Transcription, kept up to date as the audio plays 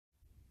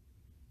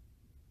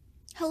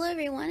Hello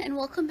everyone and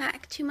welcome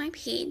back to my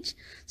page.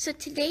 So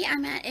today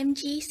I'm at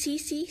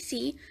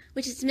MGCCC,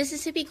 which is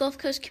Mississippi Gulf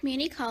Coast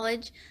Community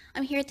College.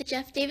 I'm here at the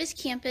Jeff Davis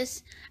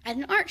campus at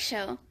an art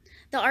show.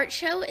 The art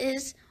show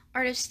is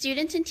art of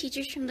students and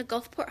teachers from the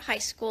Gulfport High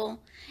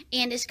School,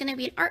 and it's going to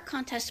be an art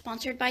contest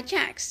sponsored by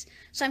Jax.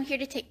 So I'm here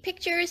to take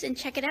pictures and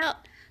check it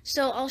out.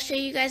 So I'll show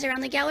you guys around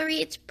the gallery.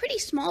 It's pretty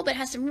small but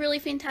has some really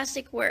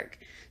fantastic work.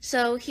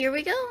 So here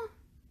we go.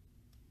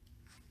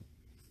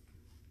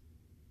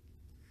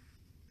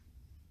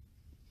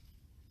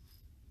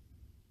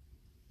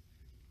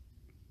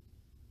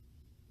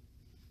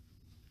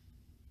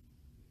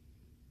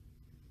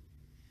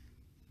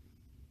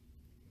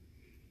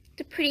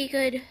 It's a pretty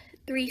good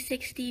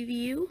 360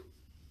 view.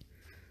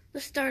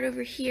 Let's start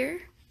over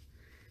here.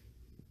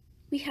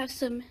 We have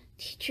some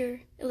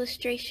teacher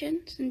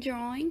illustrations and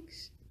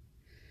drawings.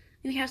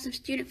 And we have some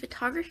student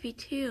photography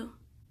too.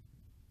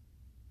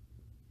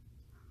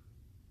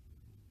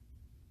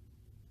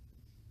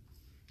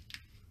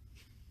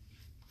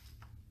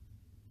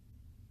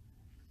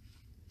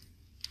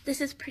 This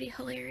is pretty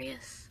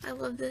hilarious. I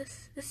love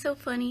this. It's so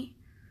funny.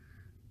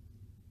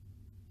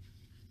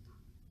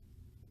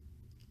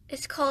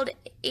 It's called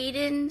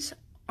Aiden's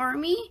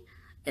Army,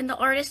 and the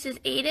artist is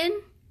Aiden.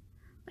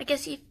 I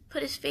guess he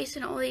put his face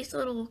in all these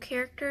little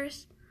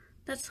characters.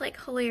 That's like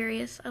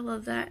hilarious. I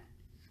love that.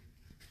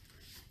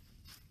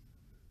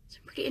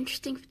 Some pretty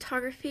interesting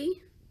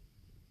photography.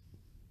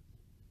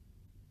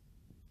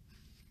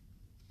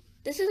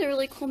 This is a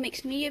really cool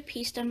mixed media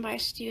piece done by a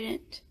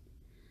student.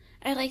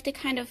 I like the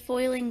kind of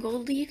foiling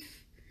gold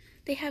leaf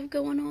they have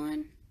going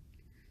on.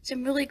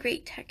 Some really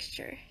great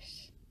textures.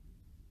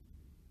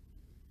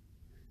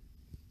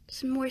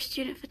 Some more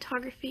student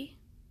photography.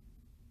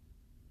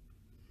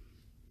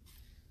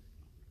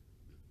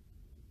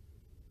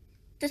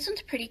 This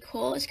one's pretty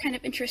cool. It's kind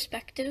of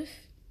introspective.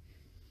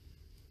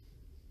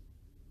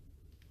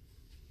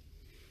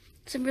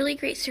 Some really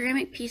great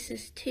ceramic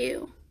pieces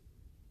too.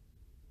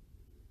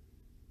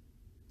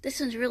 This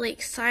one's really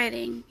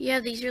exciting. You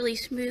have these really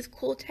smooth,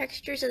 cool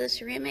textures of the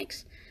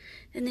ceramics,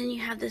 and then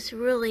you have this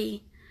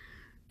really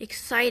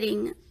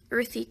exciting,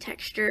 earthy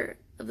texture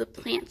of the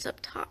plants up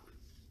top.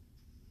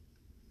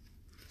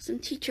 Some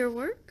teacher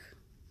work.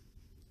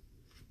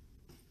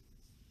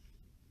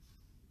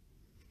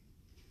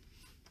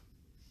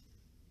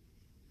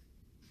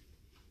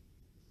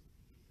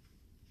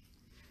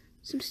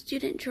 Some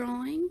student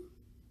drawing.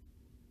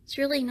 It's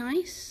really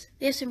nice.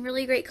 They have some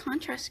really great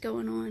contrast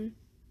going on.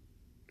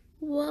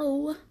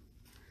 Whoa.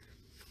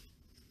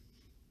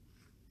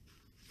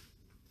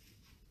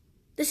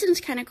 This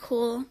one's kind of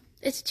cool.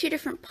 It's two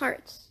different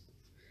parts.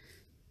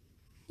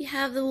 You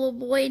have the little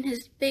boy and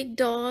his big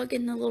dog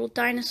and the little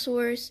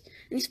dinosaurs,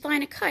 and he's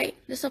flying a kite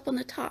that's up on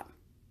the top.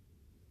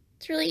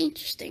 It's really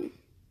interesting.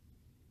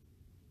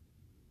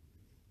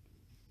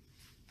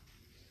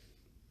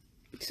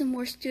 Some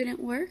more student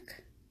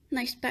work.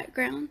 Nice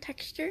background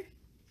texture.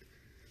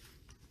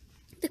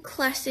 The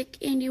classic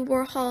Andy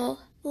Warhol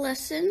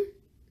lesson.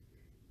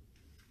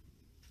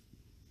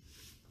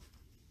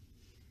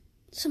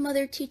 Some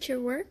other teacher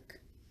work.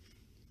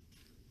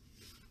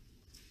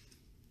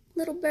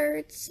 Little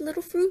birds,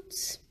 little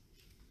fruits.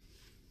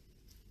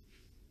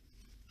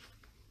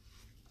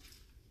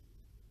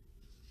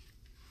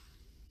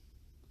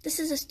 This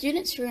is a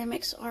student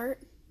ceramics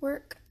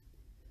artwork.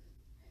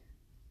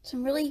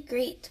 Some really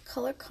great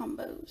color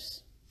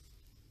combos.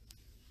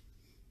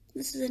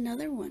 This is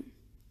another one.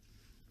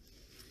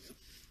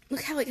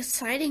 Look how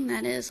exciting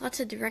that is. Lots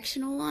of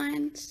directional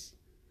lines.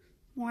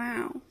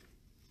 Wow.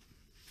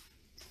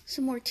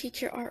 Some more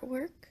teacher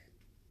artwork.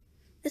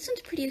 This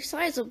one's pretty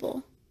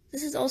sizable.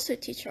 This is also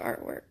teacher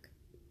artwork.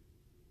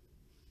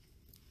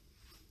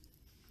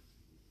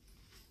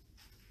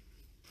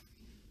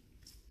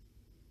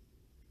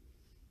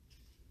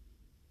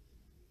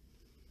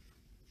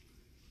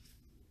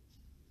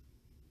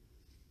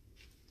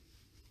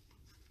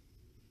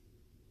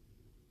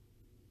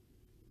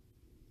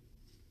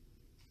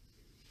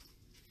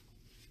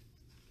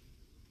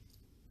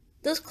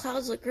 Those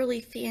clouds look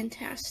really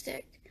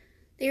fantastic.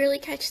 They really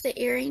catch the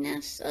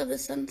airiness of the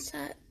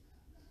sunset.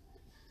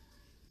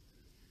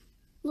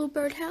 Little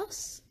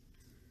birdhouse.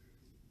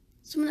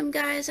 Some of them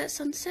guys at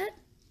sunset.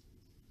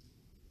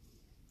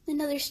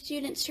 Another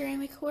student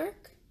ceramic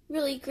work.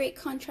 Really great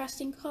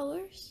contrasting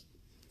colors.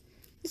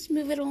 Let's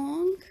move it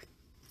along.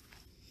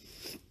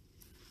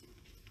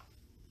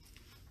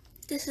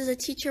 This is a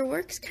teacher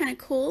work. It's kind of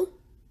cool.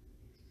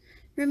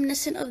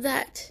 Reminiscent of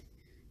that,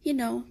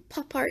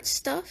 pop art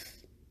stuff.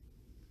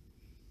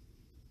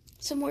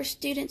 Some more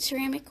student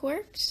ceramic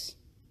works.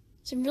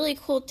 Some really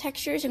cool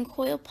textures and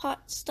coil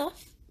pot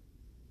stuff.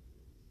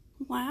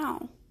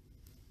 Wow.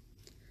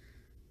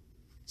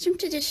 Some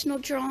traditional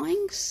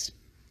drawings.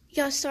 You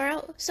gotta start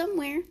out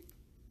somewhere.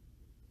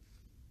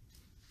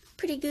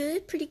 Pretty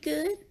good, pretty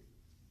good.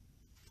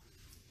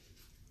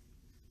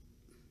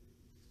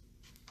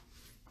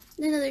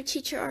 Another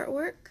teacher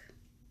artwork.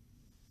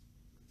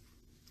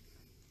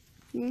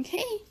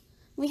 Okay,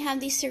 we have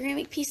these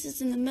ceramic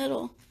pieces in the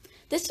middle.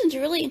 This one's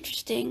really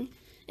interesting.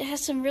 It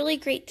has some really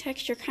great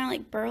texture, kind of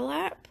like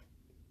burlap.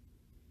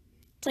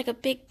 It's like a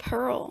big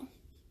pearl.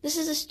 This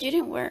is a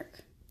student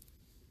work.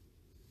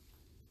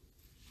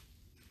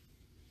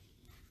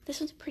 This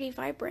one's pretty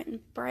vibrant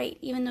and bright,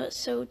 even though it's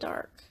so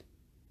dark.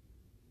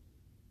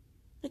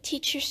 The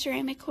teacher's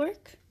ceramic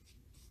work.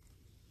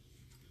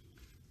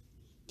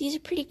 These are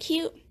pretty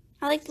cute.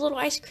 I like the little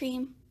ice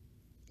cream.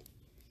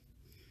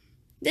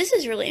 This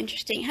is really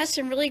interesting. It has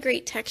some really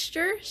great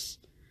textures.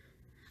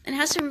 And it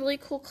has some really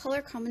cool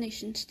color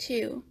combinations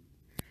too.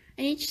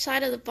 And each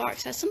side of the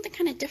box has something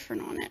kind of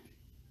different on it.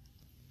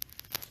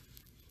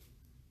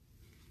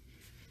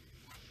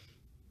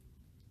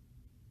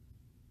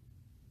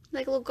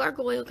 Like a little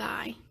gargoyle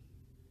guy.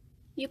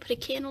 You put a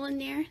candle in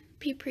there.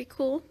 Be pretty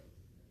cool.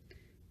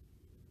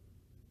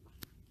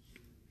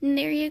 And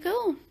there you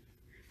go.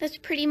 That's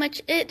pretty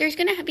much it. There's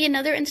going to be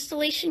another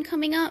installation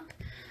coming up.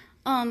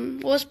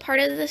 Was part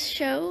of this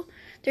show.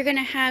 They're going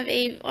to have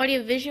a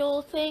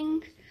audio-visual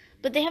thing,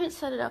 but they haven't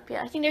set it up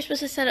yet. I think they're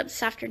supposed to set up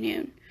this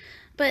afternoon.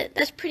 But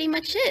that's pretty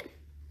much it.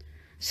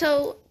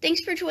 So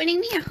thanks for joining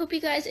me. I hope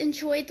you guys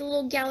enjoyed the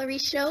little gallery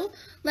show.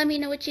 Let me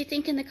know what you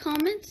think in the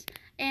comments,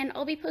 and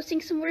I'll be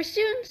posting some more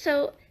soon.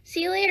 So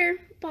see you later.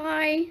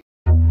 Bye.